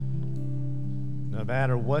No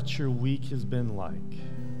matter what your week has been like,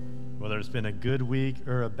 whether it's been a good week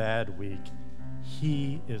or a bad week,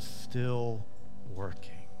 he is still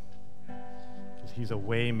working. Because he's a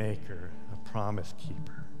way maker, a promise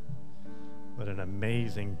keeper. What an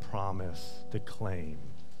amazing promise to claim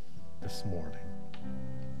this morning.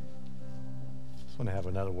 Just want to have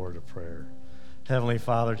another word of prayer. Heavenly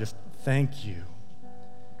Father, just thank you.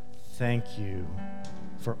 Thank you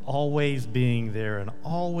for always being there and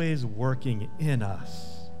always working in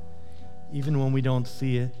us, even when we don't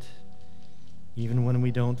see it, even when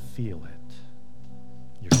we don't feel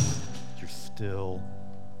it. You're still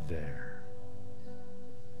there.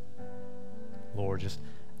 Lord, just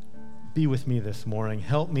be with me this morning.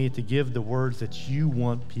 Help me to give the words that you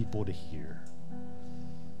want people to hear.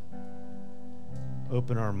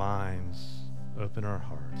 Open our minds, open our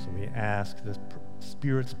hearts, and we ask the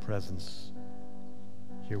Spirit's presence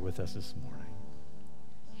here with us this morning.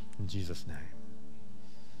 In Jesus' name,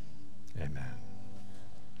 amen.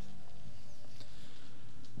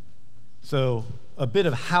 So, a bit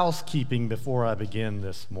of housekeeping before I begin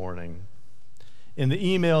this morning. In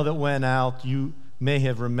the email that went out, you may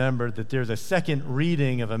have remembered that there's a second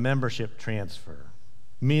reading of a membership transfer,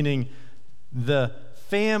 meaning the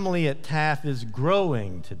family at Taft is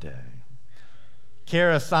growing today.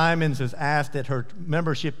 Kara Simons has asked that her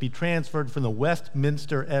membership be transferred from the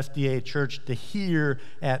Westminster SDA Church to here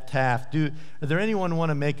at Taft. Are there anyone want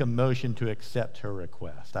to make a motion to accept her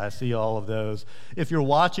request? I see all of those. If you're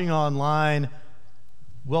watching online,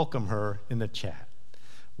 welcome her in the chat.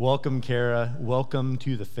 Welcome, Kara. Welcome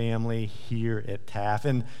to the family here at Taft.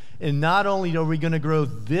 And not only are we going to grow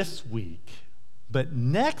this week, but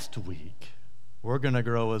next week, we're going to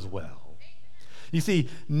grow as well. You see,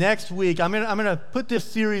 next week, I'm gonna put this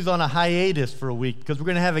series on a hiatus for a week because we're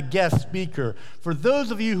going to have a guest speaker. For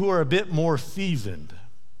those of you who are a bit more seasoned,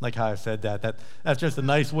 like how I said that's just a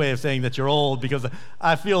nice way of saying that you're old because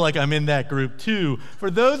I feel like I'm in that group too.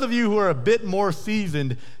 For those of you who are a bit more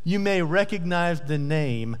seasoned, you may recognize the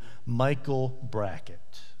name Michael Brackett.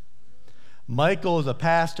 Michael is a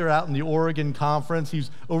pastor out in the Oregon Conference.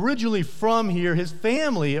 He's originally from here. His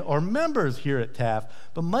family are members here at Taft.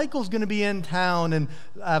 But Michael's going to be in town, and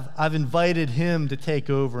I've invited him to take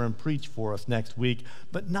over and preach for us next week.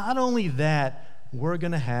 But not only that, we're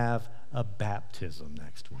going to have a baptism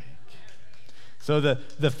next week. So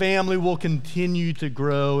the family will continue to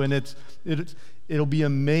grow, and it'll be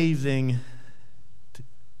amazing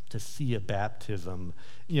to see a baptism.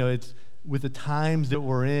 You know, it's with the times that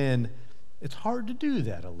we're in, it's hard to do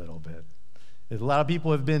that a little bit. A lot of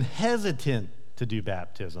people have been hesitant to do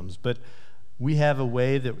baptisms, but we have a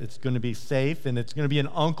way that it's going to be safe, and it's going to be an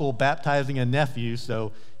uncle baptizing a nephew,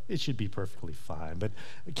 so it should be perfectly fine. But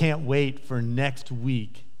I can't wait for next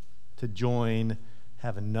week to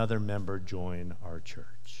have another member join our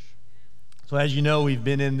church. So as you know, we've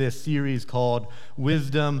been in this series called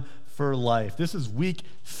Wisdom for Life. This is week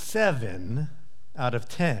 7 out of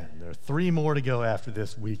 10. There are 3 more to go after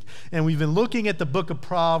this week. And we've been looking at the book of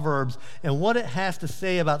Proverbs and what it has to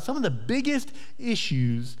say about some of the biggest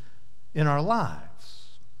issues in our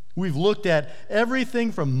lives. We've looked at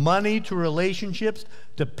everything from money to relationships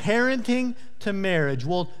to parenting to marriage.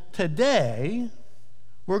 Well, today,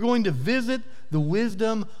 we're going to visit the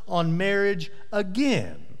wisdom on marriage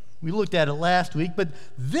again. We looked at it last week, but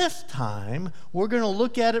this time, we're going to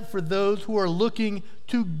look at it for those who are looking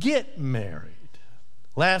to get married.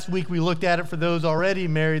 Last week, we looked at it for those already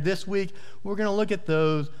married. This week, we're going to look at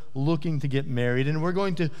those looking to get married, and we're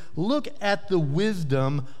going to look at the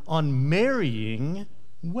wisdom on marrying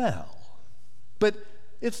well. But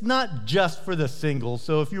it's not just for the singles,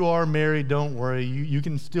 so if you are married, don't worry. You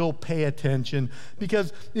can still pay attention,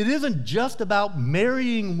 because it isn't just about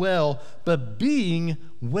marrying well, but being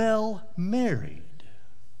well married.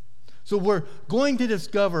 So we're going to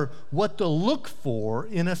discover what to look for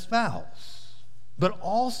in a spouse, but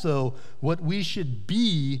also what we should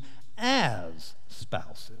be as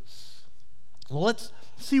spouses. Well, let's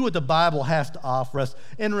see what the Bible has to offer us.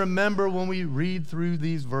 And remember, when we read through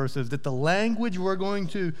these verses, that the language we're going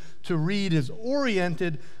to read is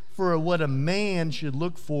oriented for what a man should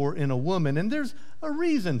look for in a woman. And there's a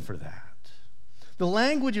reason for that. The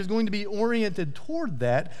language is going to be oriented toward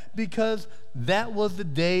that because that was the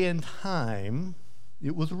day and time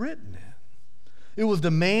it was written in. It was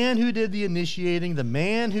the man who did the initiating, the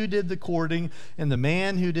man who did the courting, and the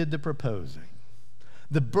man who did the proposing.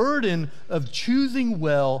 The burden of choosing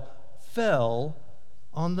well fell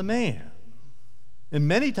on the man. And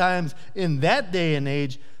many times in that day and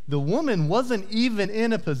age, the woman wasn't even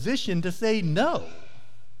in a position to say no,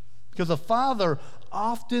 because a father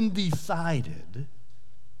often decided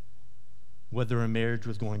whether a marriage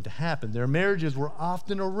was going to happen. Their marriages were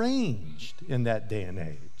often arranged in that day and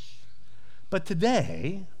age. But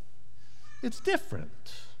today, it's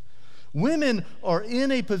different. Women are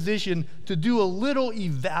in a position to do a little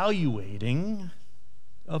evaluating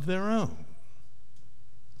of their own.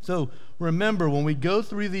 So remember, when we go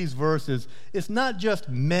through these verses, it's not just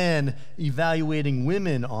men evaluating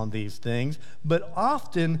women on these things, but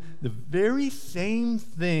often the very same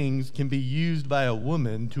things can be used by a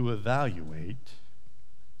woman to evaluate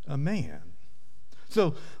a man.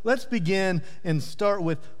 So let's begin and start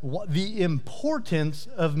with the importance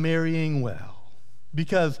of marrying well,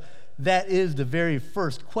 because that is the very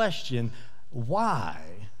first question. Why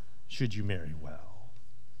should you marry well?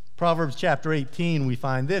 Proverbs chapter 18, we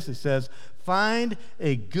find this. It says, "Find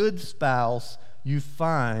a good spouse, you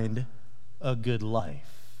find a good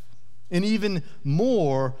life. And even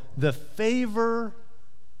more, the favor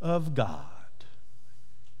of God."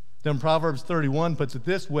 Then Proverbs 31 puts it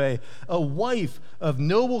this way: "A wife of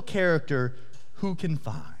noble character, who can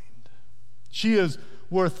find? She is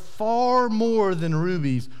worth far more than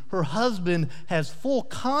rubies. Her husband has full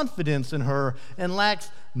confidence in her and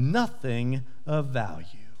lacks nothing of value.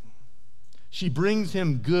 She brings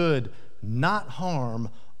him good, not harm,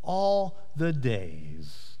 all the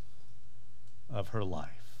days of her life."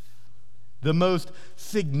 The most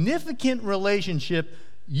significant relationship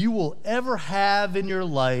you will ever have in your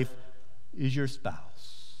life is your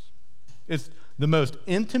spouse. It's the most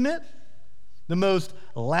intimate, the most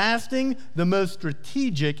lasting, the most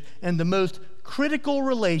strategic, and the most critical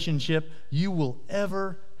relationship you will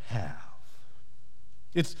ever have.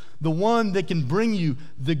 It's the one that can bring you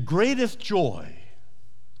the greatest joy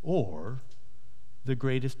or the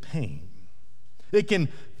greatest pain. It can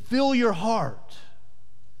fill your heart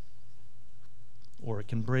or it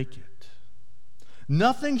can break it.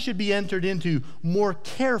 Nothing should be entered into more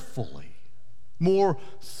carefully, more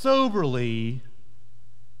soberly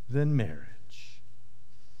than marriage.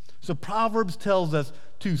 So Proverbs tells us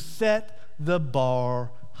to set the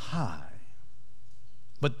bar high.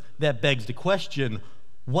 But that begs the question,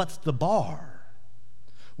 what's the bar?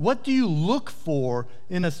 What do you look for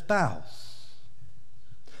in a spouse?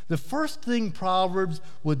 The first thing Proverbs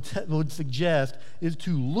would suggest is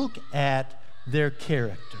to look at their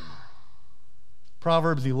character.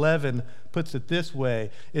 Proverbs 11 puts it this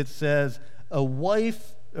way. It says,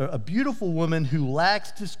 a beautiful woman who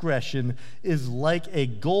lacks discretion is like a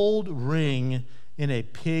gold ring in a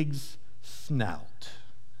pig's snout.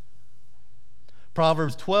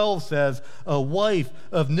 Proverbs 12 says, "A wife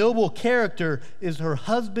of noble character is her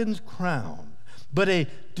husband's crown, but a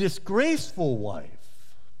disgraceful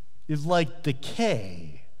wife is like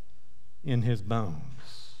decay in his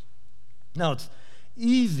bones." Now, it's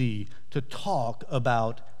easy to talk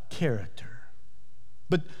about character,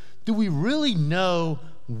 but do we really know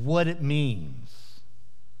what it means?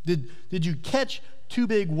 Did you catch two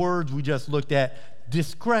big words we just looked at?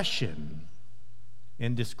 Discretion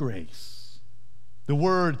and disgrace. The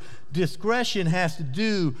word discretion has to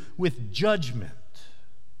do with judgment,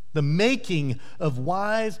 the making of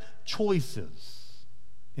wise choices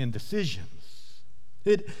and decisions.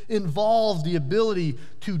 It involves the ability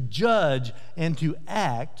to judge and to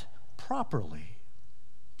act properly.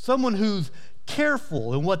 Someone who's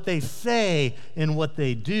careful in what they say and what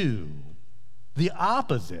they do. The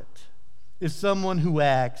opposite is someone who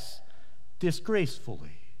acts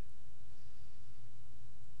disgracefully,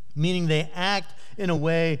 meaning they act in a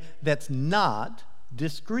way that's not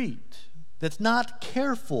discreet, that's not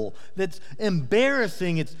careful, that's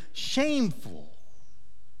embarrassing, it's shameful.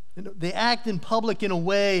 They act in public in a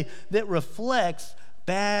way that reflects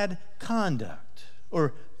bad conduct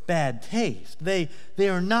or bad taste. They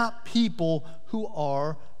are not people who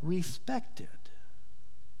are respected.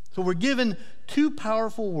 So we're given two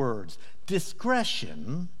powerful words,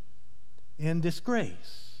 discretion and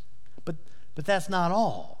disgrace. But that's not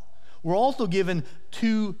all. We're also given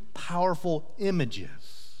two powerful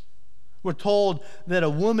images. We're told that a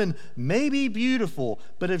woman may be beautiful,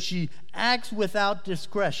 but if she acts without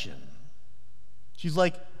discretion, she's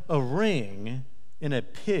like a ring in a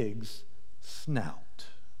pig's snout.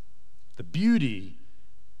 The beauty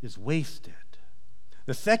is wasted.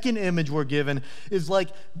 The second image we're given is like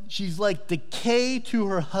she's like decay to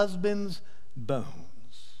her husband's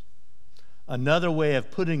bones. Another way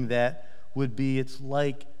of putting that would be it's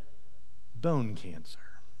like bone cancer.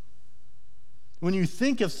 When you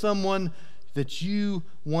think of someone that you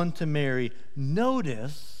want to marry,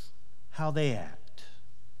 notice how they act,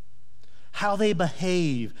 how they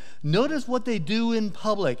behave. Notice what they do in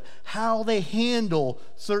public, how they handle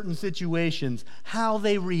certain situations, how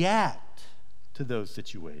they react to those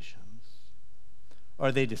situations.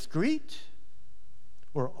 Are they discreet,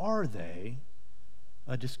 or are they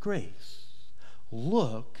a disgrace?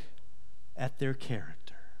 Look at their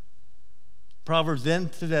character. Proverbs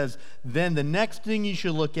then says, then the next thing you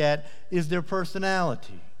should look at is their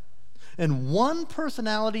personality. And one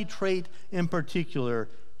personality trait in particular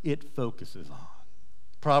it focuses on.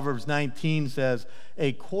 Proverbs 19 says,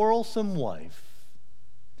 a quarrelsome wife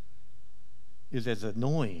is as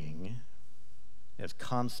annoying as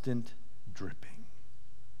constant dripping.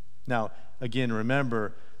 Now, again,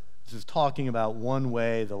 remember, this is talking about one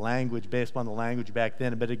way, the language, based upon the language back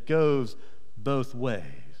then, but it goes both ways.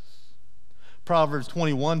 Proverbs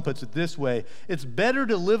 21 puts it this way, it's better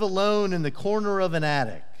to live alone in the corner of an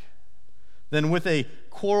attic than with a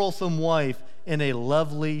quarrelsome wife in a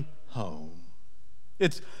lovely home.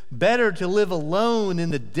 It's better to live alone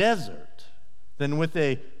in the desert than with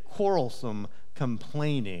a quarrelsome,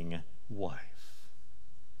 complaining wife.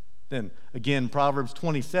 Then again, Proverbs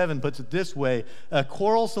 27 puts it this way, a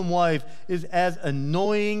quarrelsome wife is as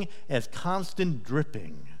annoying as constant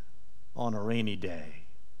dripping on a rainy day.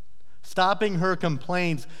 Stopping her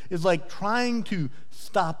complaints is like trying to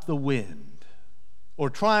stop the wind or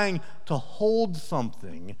trying to hold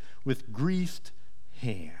something with greased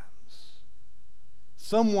hands.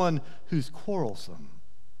 Someone who's quarrelsome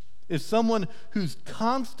is someone who's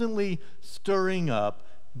constantly stirring up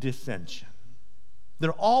dissension.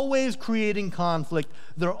 They're always creating conflict.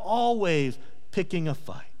 They're always picking a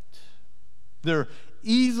fight. They're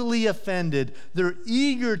easily offended. They're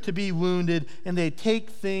eager to be wounded, and they take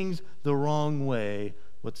things the wrong way,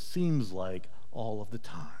 what seems like all of the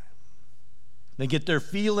time. They get their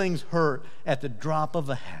feelings hurt at the drop of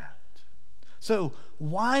a hat. So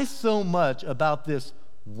why so much about this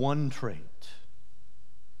one trait?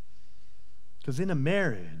 Because in a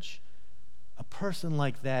marriage, a person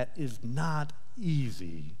like that is not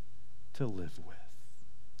easy to live with.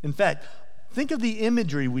 In fact, think of the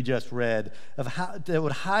imagery we just read of how that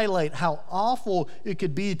would highlight how awful it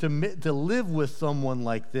could be to live with someone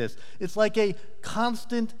like this. It's like a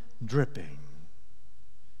constant dripping.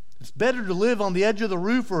 It's better to live on the edge of the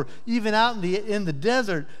roof or even out in the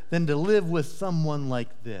desert than to live with someone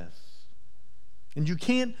like this. And you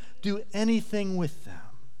can't do anything with them.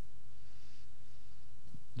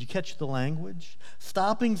 Did you catch the language?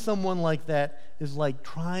 Stopping someone like that is like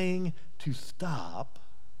trying to stop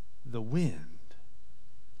the wind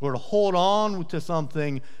or to hold on to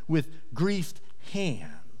something with greased hands.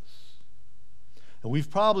 And we've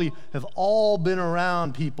probably have all been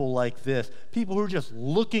around people like this, people who are just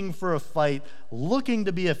looking for a fight, looking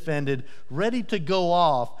to be offended, ready to go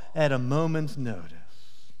off at a moment's notice.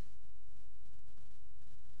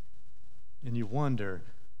 And you wonder,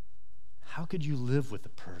 how could you live with a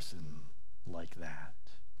person like that?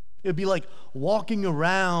 It would be like walking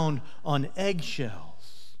around on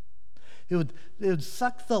eggshells. It would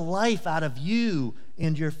suck the life out of you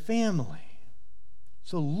and your family.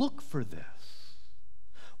 So look for this.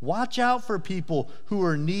 Watch out for people who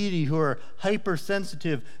are needy, who are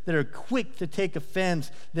hypersensitive, that are quick to take offense,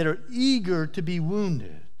 that are eager to be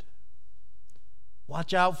wounded.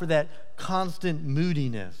 Watch out for that constant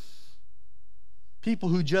moodiness. People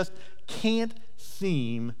who just can't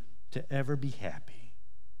seem to ever be happy.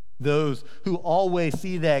 Those who always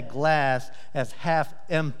see that glass as half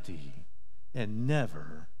empty and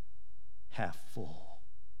never half full.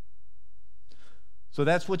 So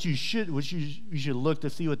that's what you should look to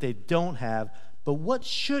see what they don't have. But what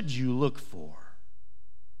should you look for?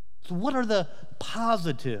 So what are the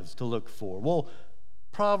positives to look for? Well,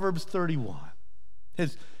 Proverbs 31.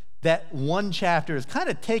 That one chapter has kind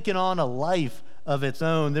of taken on a life of its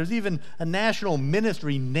own. There's even a national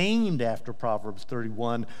ministry named after Proverbs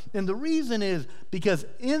 31. And the reason is because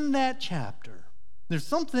in that chapter, there's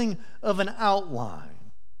something of an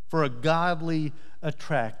outline for a godly,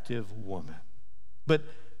 attractive woman. But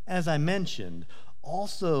as I mentioned,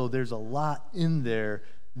 also there's a lot in there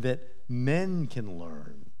that men can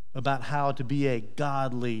learn about how to be a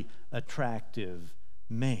godly, attractive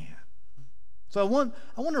man. So I want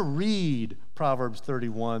to read Proverbs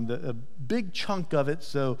 31, a big chunk of it.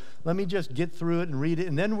 So let me just get through it and read it,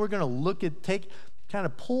 and then we're going to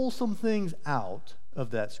pull some things out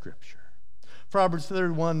of that scripture. Proverbs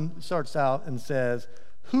 31 starts out and says,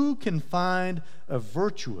 "Who can find a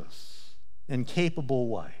virtuous and capable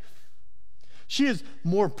wife? She is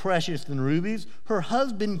more precious than rubies. Her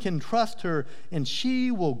husband can trust her, and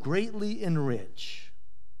she will greatly enrich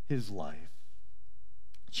his life.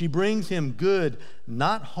 She brings him good,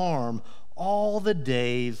 not harm, all the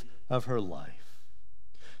days of her life.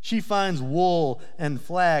 She finds wool and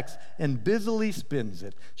flax and busily spins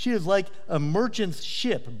it. She is like a merchant's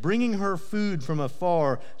ship bringing her food from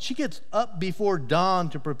afar. She gets up before dawn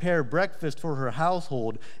to prepare breakfast for her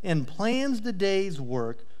household and plans the day's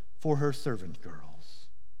work for her servant girls.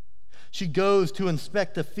 She goes to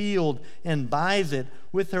inspect a field and buys it.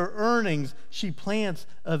 With her earnings, she plants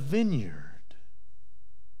a vineyard.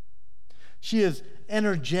 She is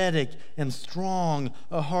energetic and strong,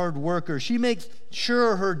 a hard worker. She makes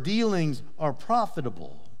sure her dealings are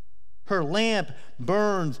profitable. Her lamp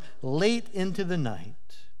burns late into the night.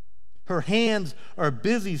 Her hands are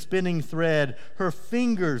busy spinning thread, her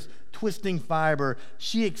fingers twisting fiber.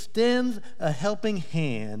 She extends a helping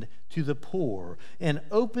hand to the poor and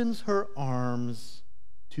opens her arms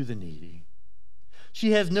to the needy.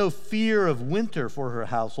 She has no fear of winter for her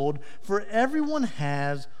household, for everyone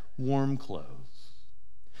has warm clothes.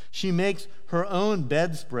 She makes her own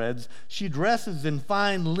bedspreads. She dresses in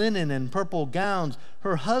fine linen and purple gowns.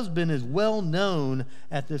 Her husband is well known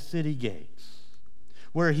at the city gates,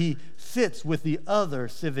 where he sits with the other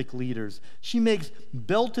civic leaders. She makes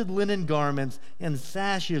belted linen garments and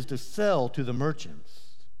sashes to sell to the merchants.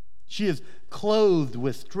 She is clothed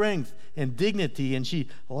with strength and dignity, and she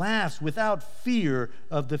laughs without fear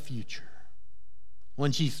of the future.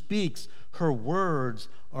 When she speaks, her words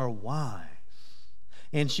are wise,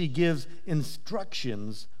 and she gives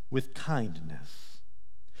instructions with kindness.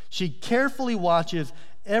 She carefully watches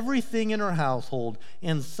everything in her household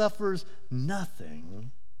and suffers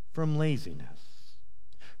nothing from laziness.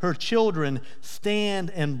 Her children stand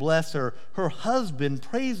and bless her. Her husband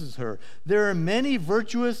praises her. There are many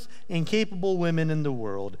virtuous and capable women in the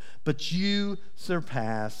world, but you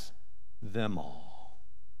surpass them all.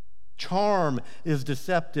 Charm is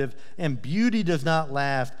deceptive, and beauty does not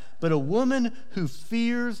last, but a woman who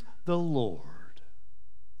fears the Lord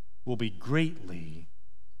will be greatly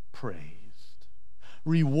praised.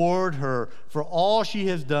 Reward her for all she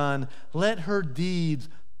has done. Let her deeds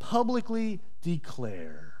publicly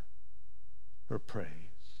declare her praise.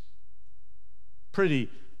 Pretty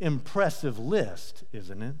impressive list,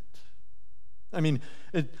 isn't it? I mean,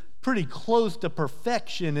 it's pretty close to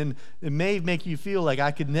perfection, and it may make you feel like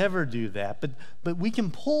I could never do that, but we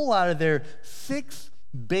can pull out of there 6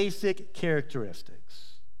 basic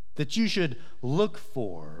characteristics that you should look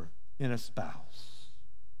for in a spouse.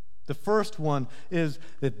 The first one is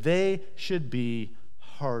that they should be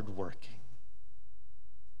hardworking.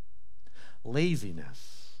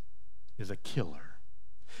 Laziness is a killer.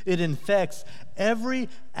 It infects every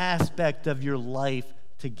aspect of your life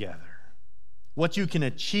together. What you can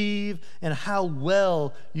achieve and how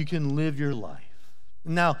well you can live your life.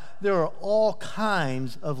 Now, there are all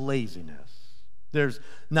kinds of laziness. There's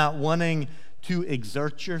not wanting to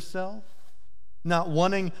exert yourself, not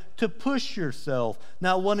wanting to push yourself,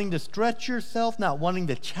 not wanting to stretch yourself, not wanting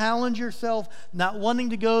to challenge yourself, not wanting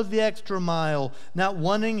to go the extra mile, not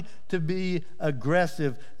wanting to be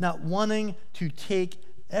aggressive, not wanting to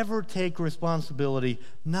ever take responsibility,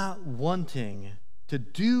 not wanting to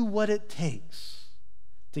do what it takes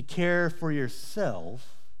to care for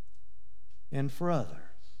yourself and for others.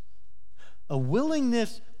 A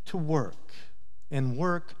willingness to work and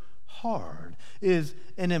work hard is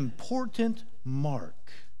an important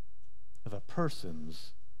mark of a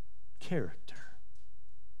person's character.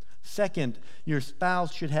 Second, your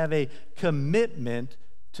spouse should have a commitment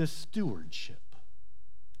to stewardship.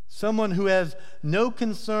 Someone who has no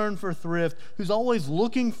concern for thrift, who's always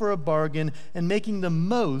looking for a bargain and making the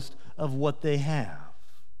most of what they have.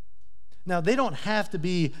 Now, they don't have to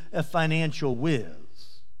be a financial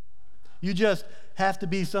whiz. You just have to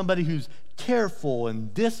be somebody who's careful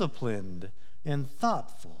and disciplined and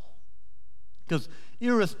thoughtful. Because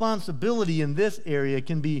irresponsibility in this area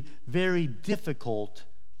can be very difficult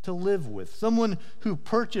to live with. Someone who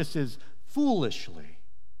purchases foolishly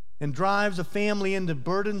and drives a family into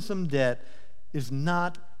burdensome debt is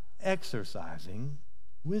not exercising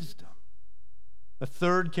wisdom. A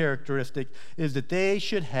third characteristic is that they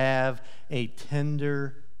should have a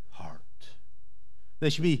tender heart.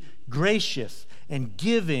 They should be gracious and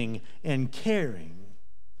giving and caring.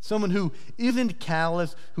 Someone who isn't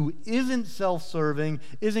callous, who isn't self-serving,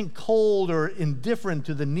 isn't cold or indifferent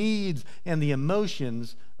to the needs and the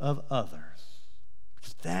emotions of others.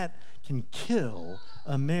 Because that can kill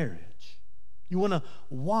a marriage. You want to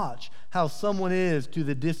watch how someone is to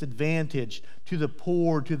the disadvantaged, to the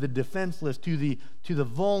poor, to the defenseless, to the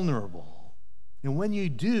vulnerable. And when you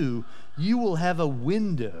do, you will have a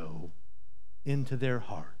window into their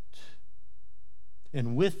heart.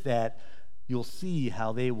 And with that, you'll see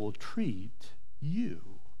how they will treat you.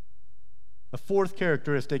 A fourth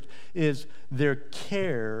characteristic is their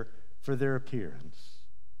care for their appearance.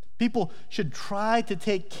 People should try to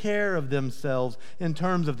take care of themselves in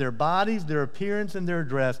terms of their bodies, their appearance, and their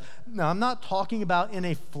dress. Now, I'm not talking about in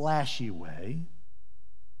a flashy way,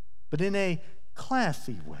 but in a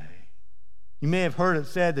classy way. You may have heard it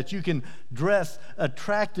said that you can dress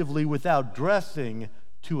attractively without dressing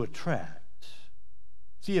to attract.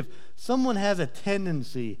 See, if someone has a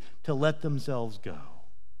tendency to let themselves go,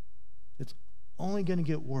 it's only going to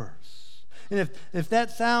get worse. And if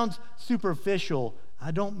that sounds superficial,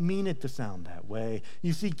 I don't mean it to sound that way.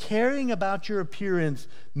 You see, caring about your appearance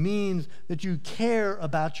means that you care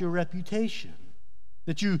about your reputation,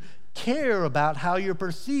 that you care about how you're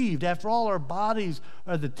perceived. After all, our bodies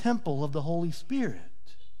are the temple of the Holy Spirit.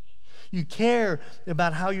 You care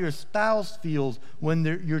about how your spouse feels when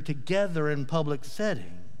you're together in public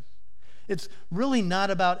settings. It's really not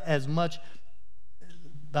about as much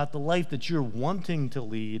about the life that you're wanting to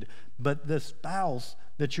lead, but the spouse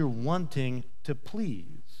that you're wanting to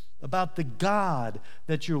please, about the God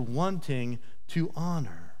that you're wanting to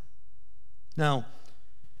honor. Now,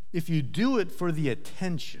 if you do it for the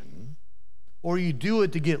attention, or you do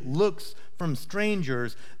it to get looks from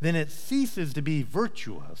strangers, then it ceases to be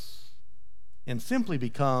virtuous and simply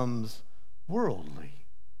becomes worldly.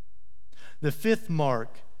 The fifth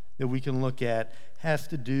mark that we can look at has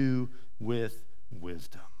to do with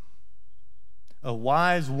wisdom. A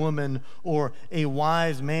wise woman or a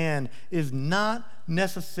wise man is not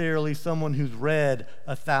necessarily someone who's read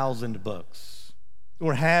 1,000 books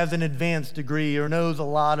or has an advanced degree or knows a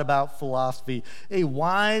lot about philosophy. A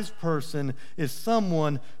wise person is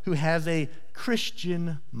someone who has a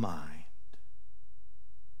Christian mind,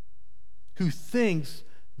 who thinks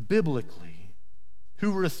biblically,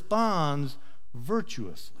 who responds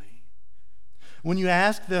virtuously. When you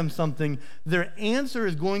ask them something, their answer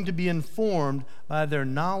is going to be informed by their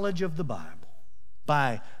knowledge of the Bible,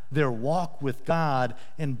 by their walk with God,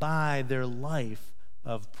 and by their life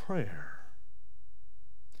of prayer.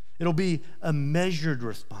 It'll be a measured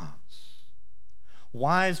response.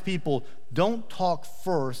 Wise people don't talk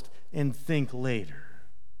first and think later.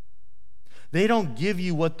 They don't give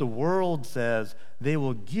you what the world says, they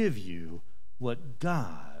will give you what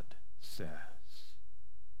God says.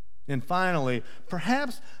 And finally,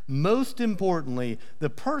 perhaps most importantly,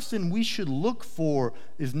 the person we should look for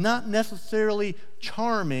is not necessarily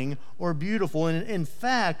charming or beautiful. And in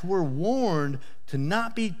fact, we're warned to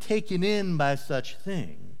not be taken in by such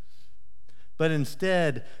things. But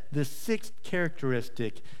instead, the sixth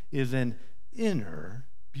characteristic is an inner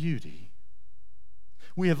beauty.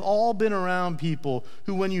 We have all been around people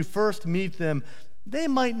who, when you first meet them, they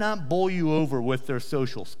might not bowl you over with their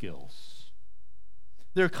social skills.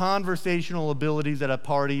 Their conversational abilities at a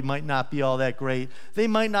party might not be all that great. They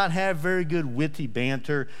might not have very good witty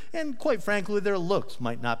banter, and quite frankly, their looks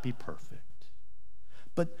might not be perfect.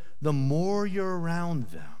 But the more you're around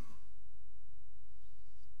them,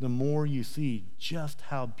 the more you see just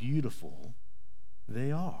how beautiful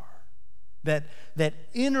they are. That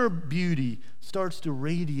inner beauty starts to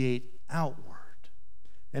radiate outward.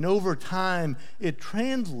 And over time, it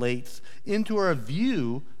translates into our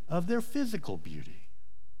view of their physical beauty.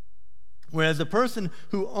 Whereas a person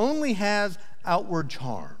who only has outward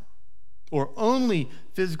charm or only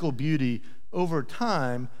physical beauty over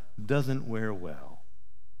time doesn't wear well.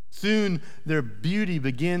 Soon their beauty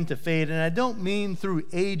begins to fade, and I don't mean through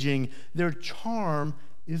aging. Their charm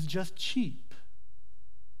is just cheap.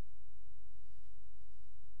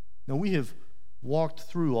 Now, we have walked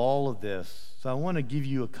through all of this, so I want to give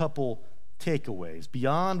you a couple takeaways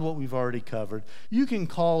beyond what we've already covered. You can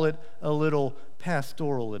call it a little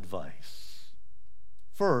pastoral advice.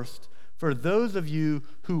 First, for those of you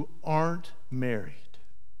who aren't married,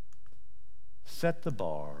 set the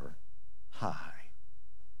bar high.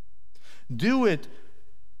 Do it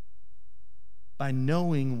by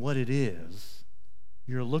knowing what it is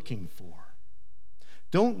you're looking for.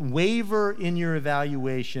 Don't waver in your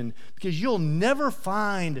evaluation, because you'll never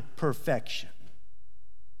find perfection.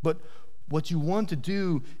 But what you want to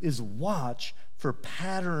do is watch for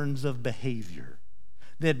patterns of behavior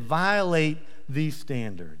that violate these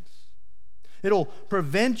standards. It'll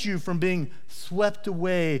prevent you from being swept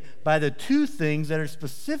away by the two things that are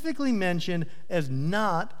specifically mentioned as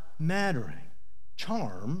not mattering: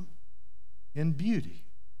 charm and beauty,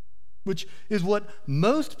 which is what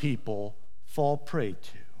most people fall prey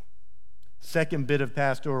to. Second bit of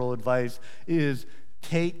pastoral advice is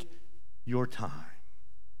take your time.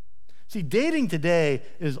 See, dating today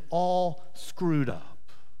is all screwed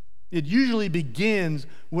up. It usually begins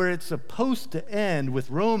where it's supposed to end, with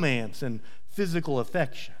romance and physical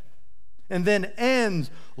affection. and then ends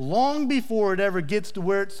long before it ever gets to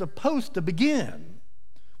where it's supposed to begin,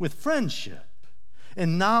 with friendship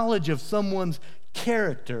and knowledge of someone's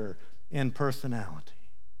character and personality.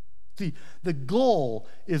 See, the goal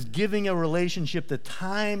is giving a relationship the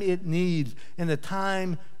time it needs and the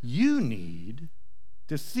time you need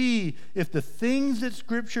to see if the things that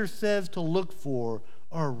Scripture says to look for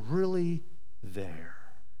are really there.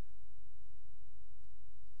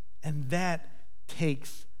 And that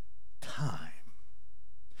takes time.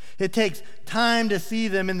 It takes time to see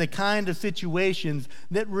them in the kind of situations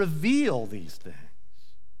that reveal these things.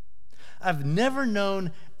 I've never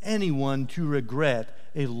known anyone to regret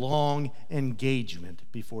a long engagement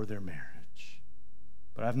before their marriage.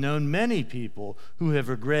 But I've known many people who have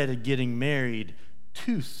regretted getting married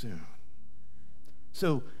too soon.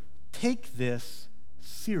 So take this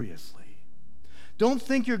seriously. Don't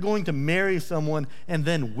think you're going to marry someone and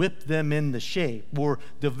then whip them into shape or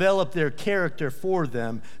develop their character for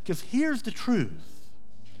them, because here's the truth.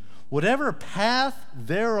 Whatever path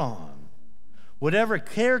they're on, whatever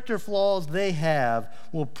character flaws they have,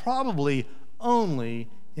 will probably only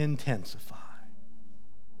intensify.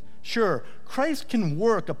 Sure, Christ can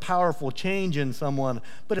work a powerful change in someone,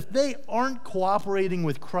 but if they aren't cooperating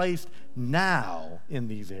with Christ now in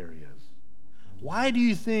these areas, why do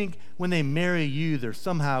you think when they marry you, they're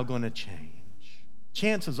somehow going to change?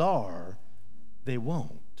 Chances are they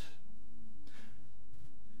won't.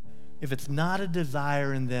 If it's not a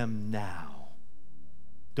desire in them now,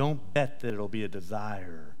 don't bet that it'll be a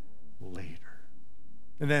desire later.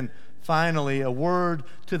 And then finally, a word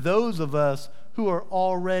to those of us who are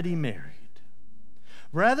already married.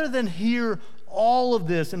 Rather than hear all of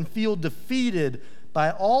this and feel defeated by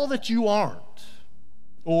all that you aren't,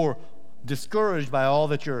 or discouraged by all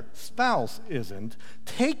that your spouse isn't,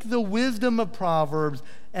 take the wisdom of Proverbs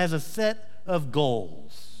as a set of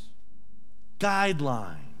goals,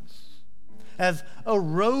 guidelines, as a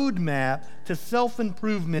roadmap to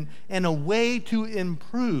self-improvement and a way to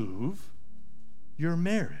improve your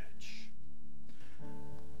marriage.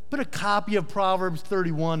 Put a copy of Proverbs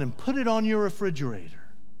 31 and put it on your refrigerator.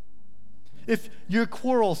 If you're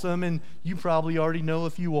quarrelsome, and you probably already know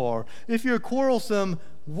if you are, if you're quarrelsome,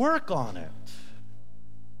 work on it.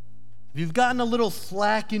 If you've gotten a little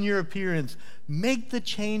slack in your appearance, make the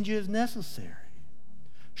changes necessary.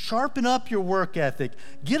 Sharpen up your work ethic.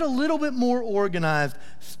 Get a little bit more organized.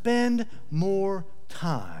 Spend more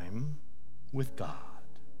time with God.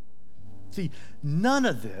 See, none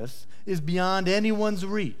of this is beyond anyone's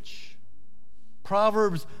reach.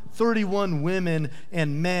 Proverbs 31 women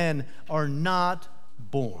and men are not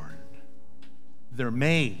born. They're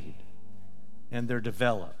made and they're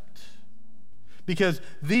developed. Because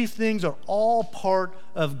these things are all part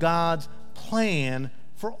of God's plan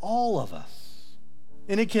for all of us.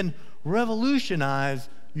 And it can revolutionize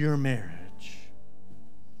your marriage.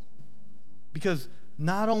 Because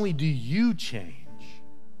not only do you change,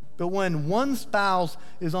 but when one spouse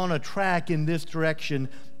is on a track in this direction,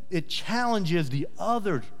 it challenges the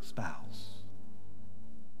other spouse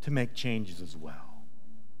to make changes as well.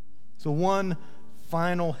 So one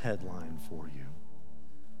final headline for you.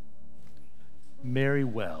 Marry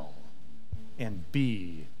well and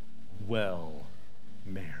be well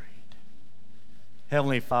married.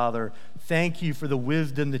 Heavenly Father, thank you for the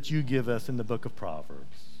wisdom that you give us in the book of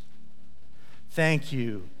Proverbs. Thank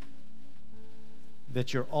you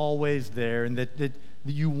that you're always there and that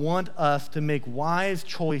you want us to make wise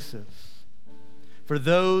choices. For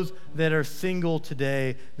those that are single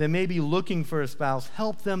today, that may be looking for a spouse,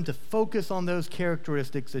 help them to focus on those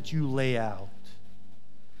characteristics that you lay out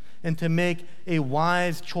and to make a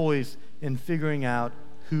wise choice in figuring out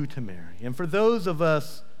who to marry. And for those of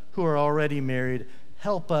us who are already married,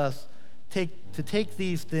 help us to take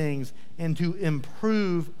these things and to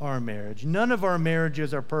improve our marriage. None of our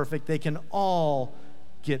marriages are perfect. They can all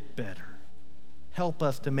get better. Help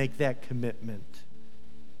us to make that commitment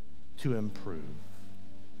to improve.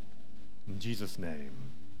 In Jesus'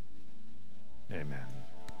 name,